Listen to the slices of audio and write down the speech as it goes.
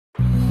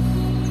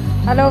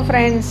Hello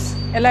friends,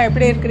 எல்லாம்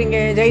எப்படி இருக்கிறீங்க?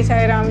 ஜெய்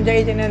சாய்ராம்,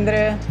 ஜெய் ஜினேந்திர.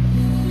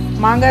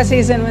 மாங்காய்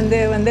சீசன்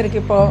வந்திருக்கு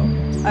இப்போது.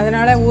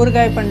 அதனால்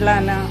ஊறுகாய்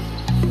பண்ணலான்னா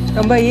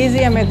ரொம்ப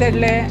ஈஸியாக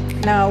மெத்தடில்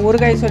நான்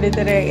ஊறுகாய்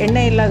சொல்லித்தரேன்.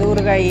 எண்ணெய் இல்லாத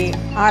ஊறுகாய்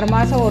 6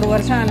 மாதம் 1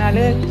 வருஷம்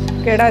ஆனாலும்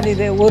கெடாது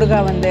இது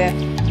ஊறுகாய்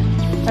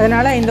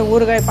அதனால் இந்த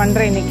ஊறுகாய்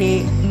பண்ணுறேன் இன்றைக்கி.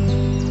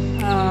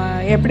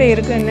 எப்படி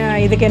இருக்குன்னு,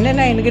 இதுக்கு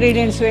என்னென்ன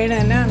இன்க்ரீடியன்ட்ஸ்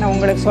வேணும்னு நான்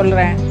உங்களுக்கு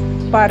சொல்கிறேன்,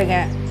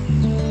 பாருங்கள்.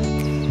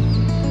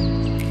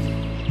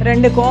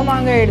 2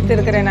 கோமாங்காய்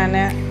எடுத்துருக்கிறேன் நான்.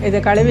 இது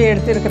கழுவி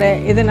எடுத்துருக்கிறேன்.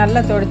 இது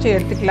நல்லா துடைச்சி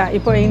எடுத்துக்கலாம்.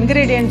 இப்போ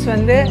இன்க்ரீடியன்ட்ஸ்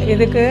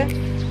இதுக்கு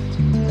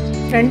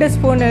 2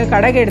 ஸ்பூனு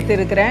கடுகு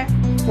எடுத்துருக்கிறேன்,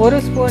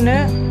 1 ஸ்பூனு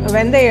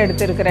வெந்தயம்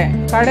எடுத்துருக்கிறேன்.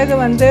 கடுகு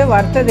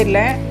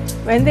வறுத்ததில்லை,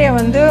 வெந்தயம்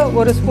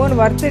 1 ஸ்பூன்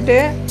வறுத்துட்டு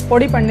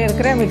பொடி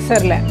பண்ணியிருக்கிறேன்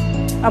மிக்சரில்.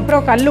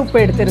 அப்புறம் கல் உப்பு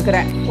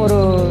எடுத்துருக்கிறேன் 1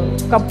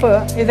 கப்பு.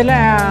 இதில்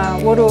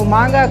 1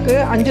 மாங்காய்க்கு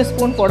 5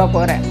 ஸ்பூன் போட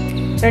போகிறேன்.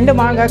 2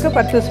 மாங்காய்க்கு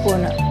 10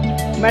 ஸ்பூனு.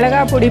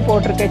 மிளகாய் பொடி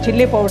போட்டிருக்கேன்,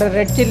 chilli powder,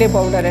 red chilli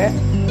powder.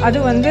 அது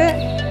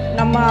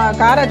நம்ம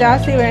காரம்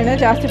ஜாஸ்தி வேணும்,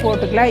 ஜாஸ்தி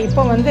போட்டுக்கலாம்.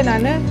 இப்போ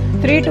நான்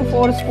 3 to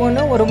 4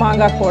 ஸ்பூனு 1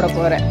 மாங்காய் போட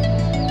போகிறேன்.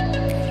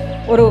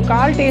 ஒரு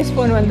 1/4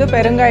 டீஸ்பூன்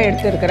பெருங்காயம்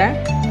எடுத்துருக்கிறேன்.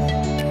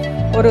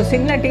 ஒரு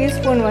சின்ன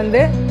டீஸ்பூன்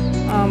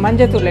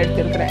மஞ்சத்தூள்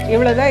எடுத்துருக்கிறேன்.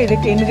 இவ்வளோ தான்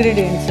இதுக்கு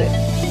இன்க்ரீடியன்ஸு.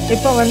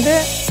 இப்போ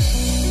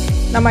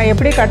நம்ம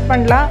எப்படி கட்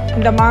பண்ணலாம்,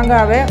 இந்த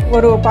மாங்காவை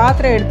ஒரு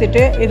பாத்திரம்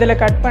எடுத்துகிட்டு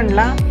இதில் கட்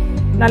பண்ணலாம்.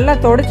 நல்லா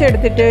துடைச்சி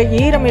எடுத்துகிட்டு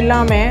ஈரம்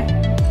இல்லாமல்,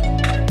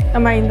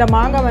 நம்ம இந்த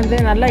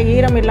மாங்காய் நல்லா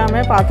ஈரம்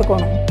இல்லாமல்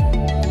பார்த்துக்கணும்.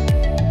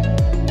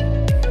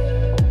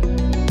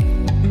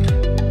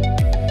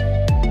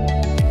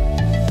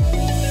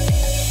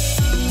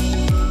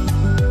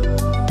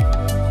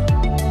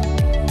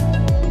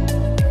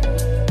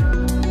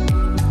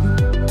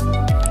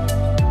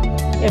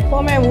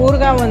 எப்போவுமே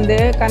ஊறுகாய்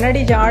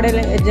கண்ணாடி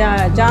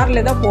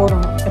ஜாரில் தான்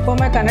போடணும்.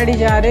 எப்போவுமே கண்ணாடி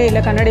ஜாரு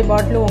இல்லை கண்ணாடி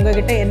பாட்டிலு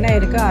உங்கள்கிட்ட என்ன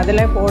இருக்குது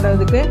அதில்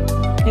போடுறதுக்கு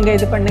நீங்கள்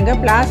இது பண்ணுங்கள்.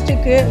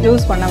 பிளாஸ்டிக்கு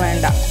யூஸ் பண்ண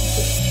வேண்டாம்.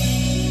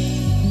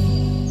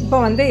 இப்போ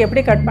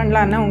எப்படி கட்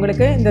பண்ணலான்னா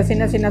உங்களுக்கு இந்த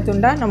சின்ன சின்ன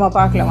துண்டாக நம்ம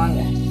பார்க்கலாம்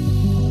வாங்க.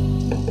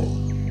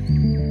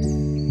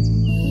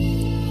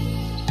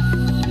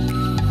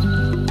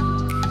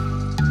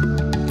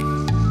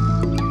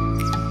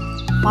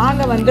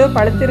 மாங்காய்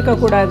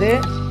பழுத்திருக்கக்கூடாது,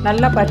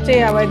 நல்லா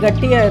பச்சையாக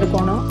கட்டியாக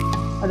இருக்கணும்.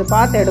 அது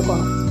பார்த்து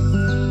எடுக்கணும்.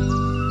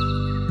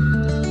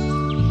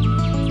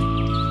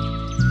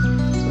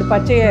 இது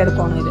பச்சையாக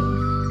இருக்கணும். இது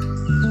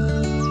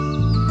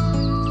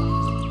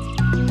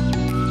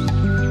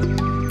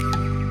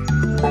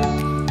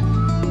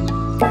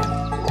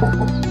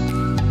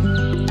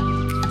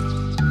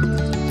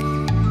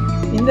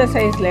இந்த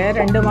சைஸில்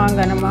 2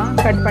 மாங்காய் நம்ம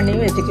கட் பண்ணி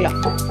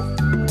வச்சுக்கலாம்.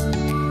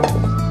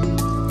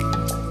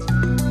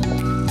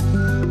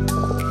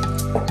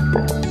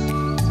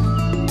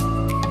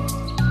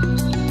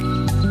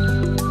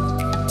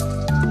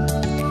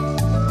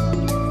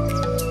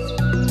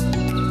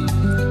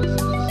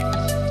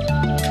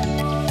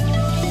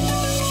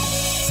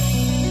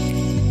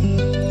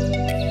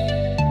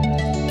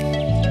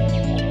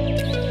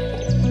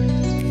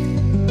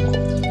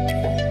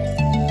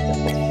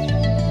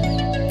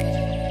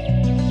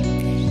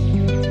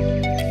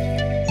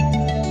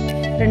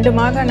 ரெண்டு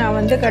மாங்காய்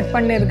நான் கட்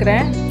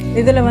பண்ணியிருக்கிறேன்.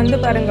 இதில்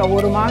பாருங்கள்,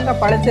 ஒரு மாங்காய்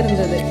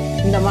பழுத்திருந்தது.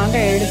 இந்த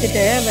மாங்காய்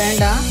எடுத்துகிட்டு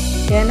வேண்டாம்,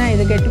 ஏன்னா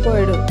இது கெட்டு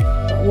போயிடும்,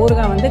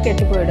 ஊறுகாய்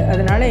கெட்டு போயிடும்.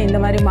 அதனால் இந்த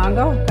மாதிரி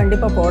மாங்காய்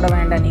கண்டிப்பாக போட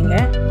வேண்டாம்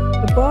நீங்கள்.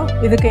 இப்போது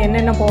இதுக்கு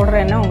என்னென்ன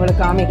போடுறேன்னா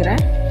உங்களுக்கு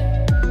காமிக்கிறேன்.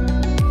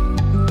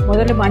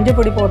 முதல்ல மஞ்சள்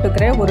பொடி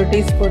போட்டுக்கிறேன் 1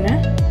 டீஸ்பூனு.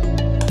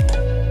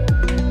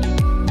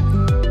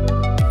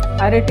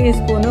 1/2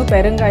 டீஸ்பூனு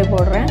பெருங்காய்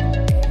போடுறேன்.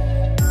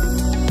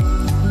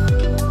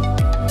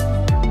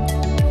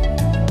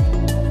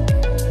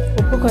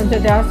 உப்பு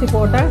கொஞ்சம் ஜாஸ்தி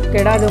போட்டால்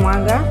கெடாது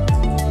மாங்காய்.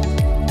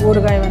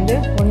 ஊறுகாய் 1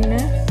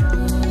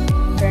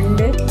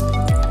 2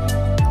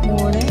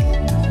 3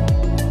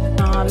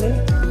 4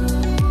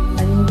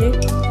 5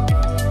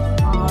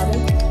 6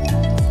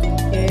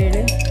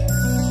 7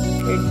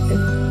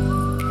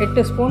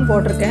 8 ஸ்பூன்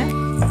போட்டிருக்கேன்.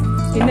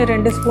 இன்னும்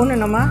 2 ஸ்பூன்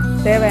நம்ம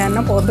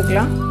தேவையான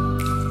போட்டுக்கலாம்.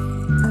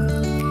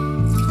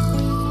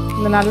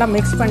 இந்த நல்லா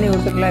மிக்ஸ் பண்ணி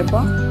விட்டுக்கலாம்.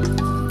 இப்போ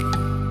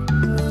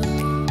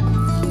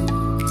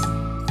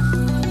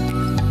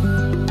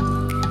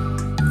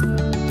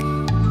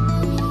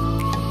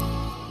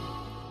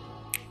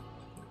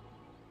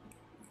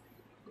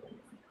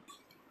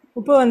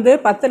உப்பு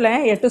பத்தில்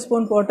 8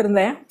 ஸ்பூன்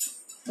போட்டிருந்தேன்.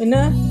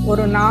 இன்னும்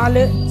ஒரு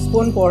 4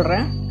 ஸ்பூன்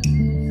போடுறேன்.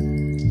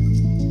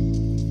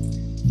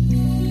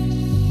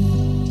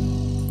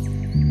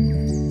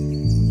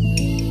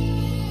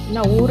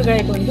 இன்னும்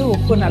ஊறுகாய்க்கு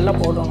உப்பு நல்லா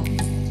போடணும்.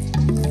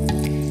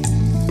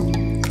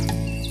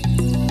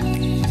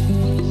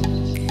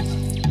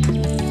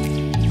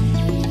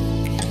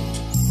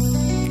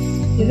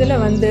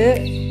 இதில்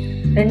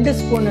 2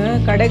 ஸ்பூனு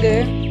கடுகு,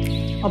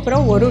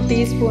 அப்புறம் 1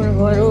 டீஸ்பூன்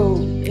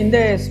இந்த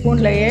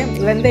ஸ்பூன்லையே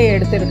வெந்தயம்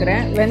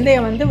எடுத்துருக்கிறேன்.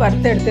 வெந்தயம்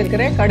வறுத்து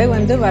எடுத்துருக்கிறேன்.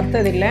 கடுகு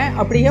வறுத்ததில்லை,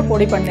 அப்படியே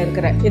பொடி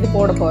பண்ணியிருக்கிறேன். இது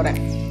போட போகிறேன்.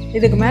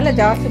 இதுக்கு மேலே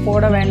ஜாஸ்தி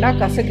போட வேண்டாம்,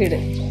 கசக்கிடு.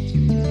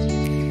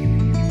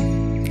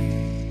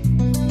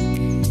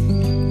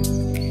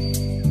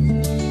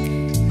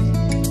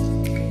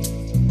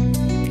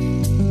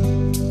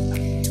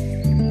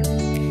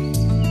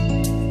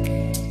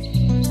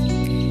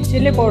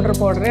 சில்லி பவுட்ரு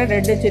போடுறேன்,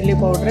 ரெட்டு சில்லி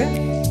பவுட்ரு.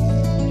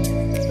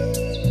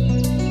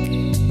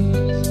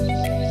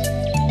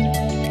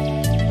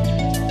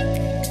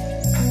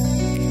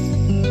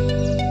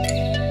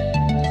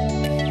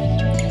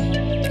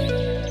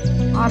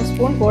 ஆறு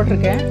ஸ்பூன்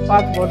போட்டிருக்கேன்,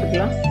 பார்த்து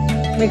போட்டுக்கலாம்.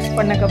 மிக்ஸ்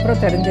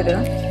பண்ணக்கப்புறம்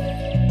தெரிஞ்சிடும்.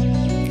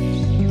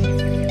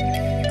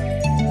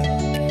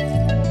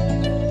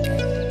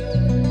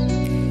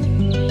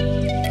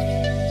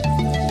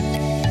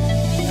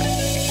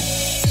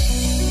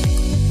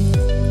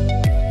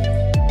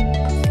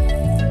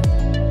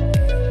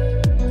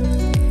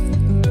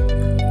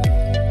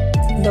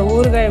 இந்த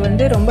ஊறுகாய்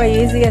வந்து ரொம்ப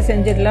ஈஸியாக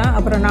செஞ்சிடலாம்.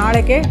 அப்புறம்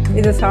நாளைக்கே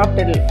இது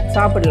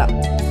சாப்பிடலாம்.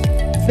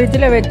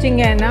 ஃப்ரிட்ஜில்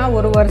வச்சிங்கன்னா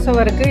ஒரு வருஷம்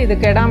வரைக்கும் இது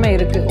கெடாமல்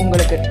இருக்குது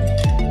உங்களுக்கு.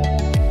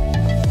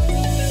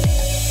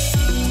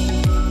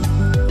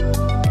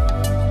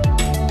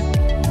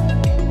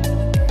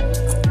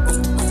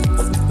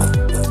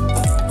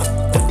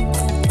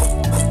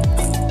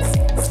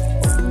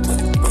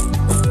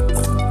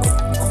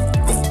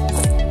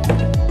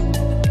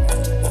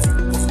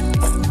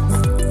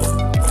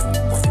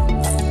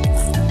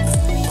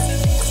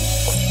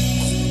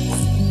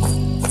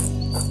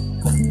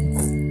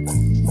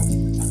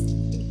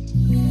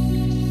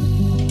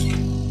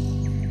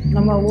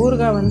 நம்ம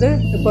ஊறுகாய் வந்து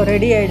இப்போ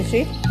ரெடி ஆயிடுச்சு.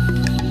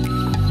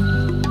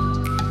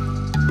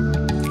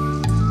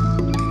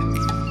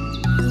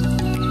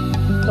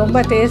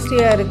 ரொம்ப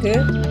டேஸ்டியாக இருக்குது.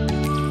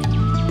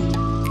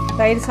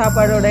 தயிர்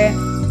சாப்பாடோட,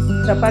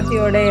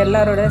 சப்பாத்தியோட,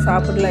 எல்லாரோட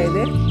சாப்பிடலாம்.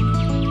 இது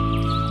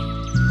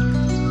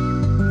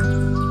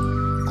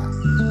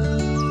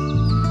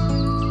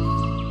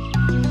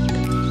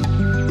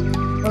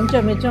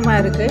கொஞ்சம்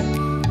மிச்சமாக இருக்குது.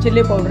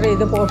 சில்லி பவுட்ரு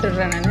இது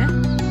போட்டுடுறேன் நான்.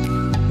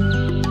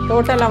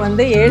 டோட்டலாக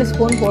வந்து 7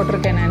 ஸ்பூன்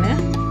போட்டிருக்கேன் நான்.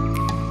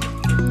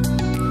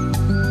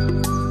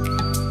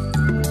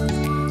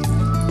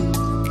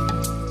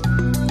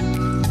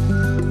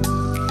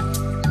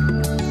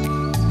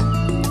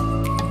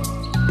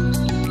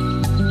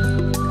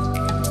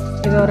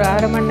 இது ஒரு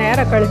அரை மணி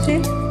நேரம் கழித்து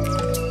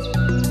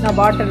நான்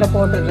பாட்டிலில்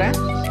போட்டுடுறேன்.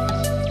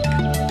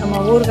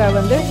 நம்ம ஊறுகாய்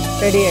வந்து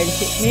ரெடி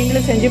ஆகிடுச்சு.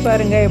 நீங்களும் செஞ்சு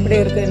பாருங்கள்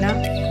எப்படி இருக்குதுன்னா.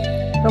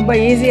 ரொம்ப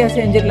ஈஸியாக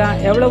செஞ்சிடலாம்.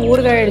 எவ்வளோ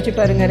ஊறுகாய் ஆகிடுச்சு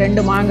பாருங்கள்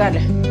 2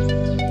 மாங்காயில்.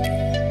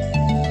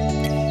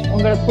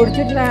 உங்களுக்கு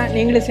பிடிச்சிருந்தா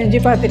நீங்களும் செஞ்சு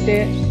பார்த்துட்டு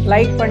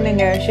லைக்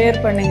பண்ணுங்கள், ஷேர்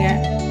பண்ணுங்கள்.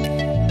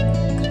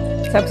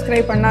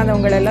 சப்ஸ்கிரைப்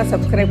பண்ணாதவங்களெல்லாம்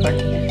சப்ஸ்கிரைப்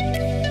பண்ணுங்கள்.